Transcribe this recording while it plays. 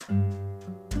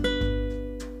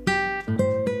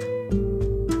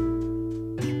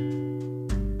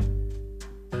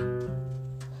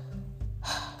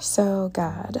So,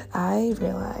 God, I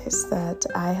realize that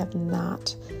I have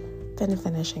not been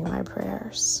finishing my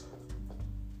prayers.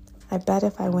 I bet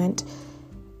if I went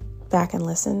back and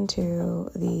listened to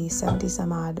the 70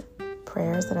 some odd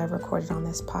prayers that I've recorded on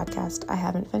this podcast, I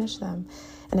haven't finished them.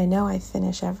 And I know I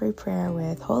finish every prayer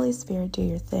with, Holy Spirit, do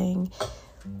your thing.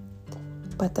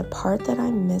 But the part that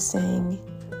I'm missing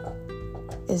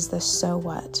is the so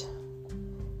what.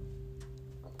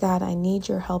 God, I need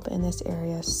your help in this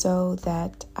area so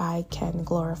that I can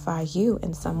glorify you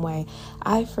in some way.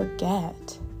 I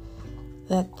forget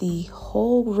that the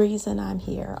whole reason I'm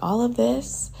here, all of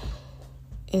this,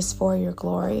 is for your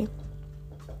glory.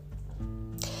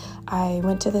 I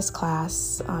went to this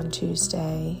class on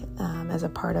Tuesday as a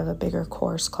part of a bigger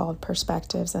course called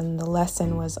Perspectives, and the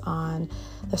lesson was on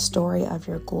the story of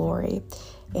your glory.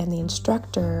 And the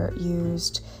instructor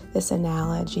used this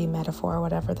analogy, metaphor,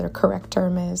 whatever the correct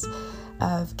term is,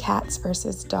 of cats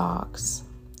versus dogs.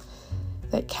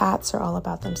 That cats are all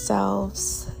about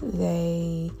themselves.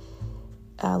 They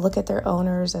look at their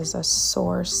owners as a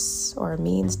source or a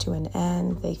means to an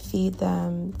end. They feed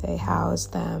them, they house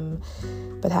them,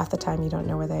 but half the time you don't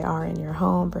know where they are in your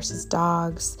home. Versus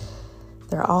dogs,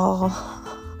 they're all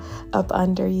up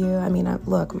under you.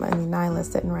 Look, Nyla's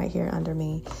sitting right here under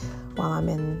me while I'm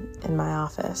in my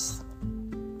office.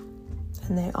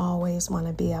 And they always want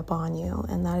to be up on you.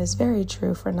 And that is very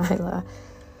true for Nyla.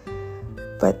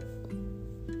 But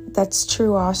that's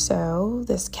true also,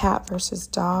 this cat versus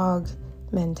dog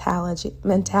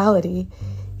mentality.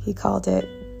 He called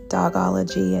it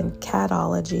dogology and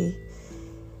catology,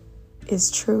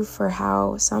 is true for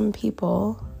how some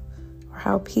people, or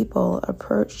how people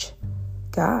approach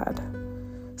God.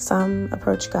 Some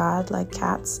approach God like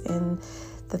cats in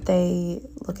that they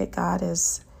look at God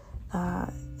as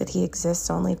that he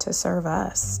exists only to serve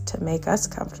us, to make us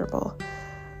comfortable.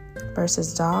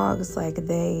 Versus dogs, like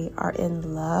they are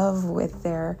in love with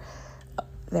their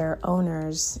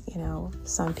owners.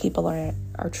 Some people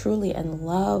are truly in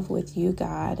love with you,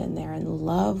 God, and they're in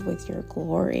love with your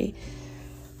glory.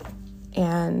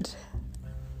 And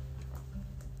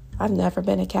I've never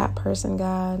been a cat person,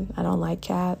 God. I don't like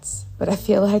cats, but I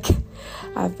feel like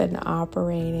I've been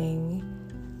operating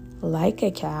like a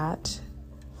cat,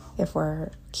 if we're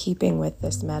keeping with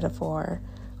this metaphor,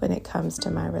 when it comes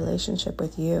to my relationship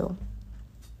with you.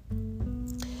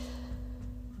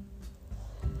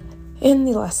 In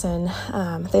the lesson,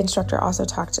 the instructor also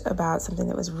talked about something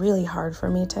that was really hard for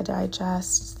me to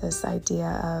digest, this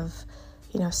idea of,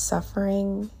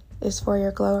 suffering is for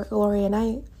your glory. And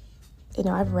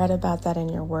I've read about that in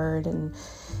your word and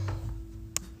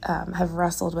have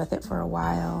wrestled with it for a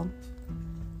while,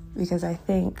 because I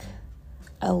think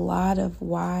a lot of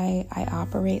why I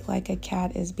operate like a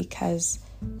cat is because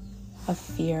of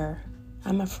fear.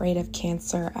 I'm afraid of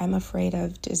cancer. I'm afraid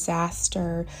of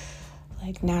disaster,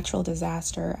 like natural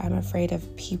disaster. I'm afraid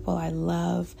of people I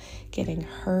love getting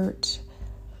hurt.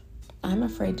 I'm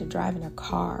afraid to drive in a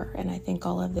car. And I think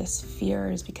all of this fear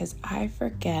is because I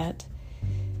forget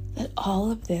that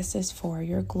all of this is for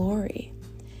your glory.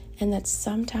 And that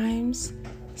sometimes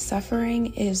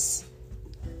suffering is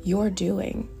your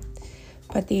doing.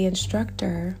 But the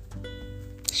instructor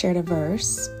shared a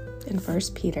verse in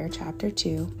 1 Peter chapter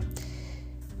 2,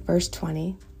 verse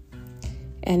 20.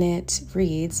 And it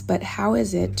reads, "But how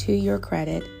is it to your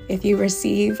credit if you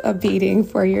receive a beating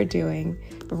for your doing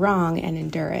wrong and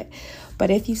endure it? But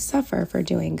if you suffer for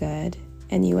doing good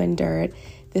and you endure it,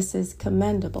 this is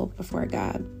commendable before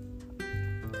God."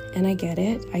 And I get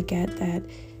it. I get that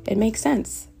it makes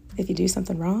sense. If you do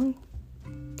something wrong,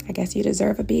 I guess you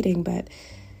deserve a beating. But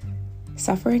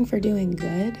suffering for doing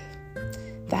good,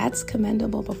 that's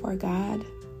commendable before God.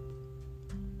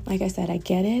 Like I said, I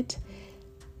get it,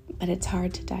 but it's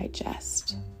hard to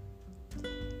digest.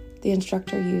 The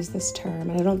instructor used this term,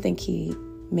 and I don't think he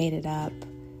made it up.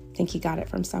 I think he got it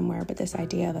from somewhere, but this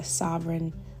idea of a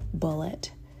sovereign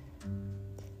bullet.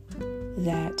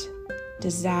 That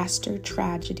disaster,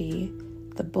 tragedy,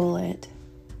 the bullet,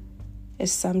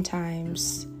 is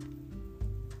sometimes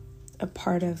a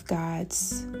part of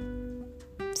God's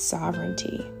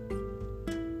sovereignty.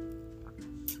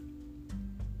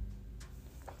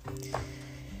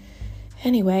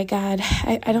 Anyway, God,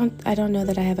 I don't know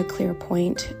that I have a clear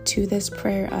point to this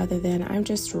prayer other than I'm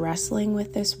just wrestling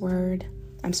with this word.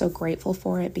 I'm so grateful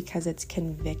for it because it's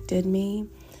convicted me.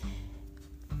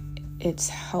 It's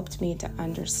helped me to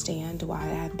understand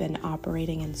why I've been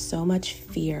operating in so much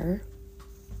fear.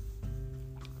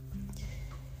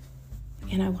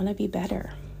 And I want to be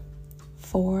better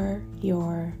for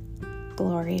your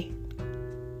glory.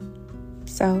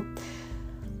 So,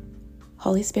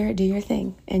 Holy Spirit, do your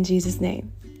thing. In Jesus'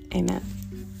 name, amen.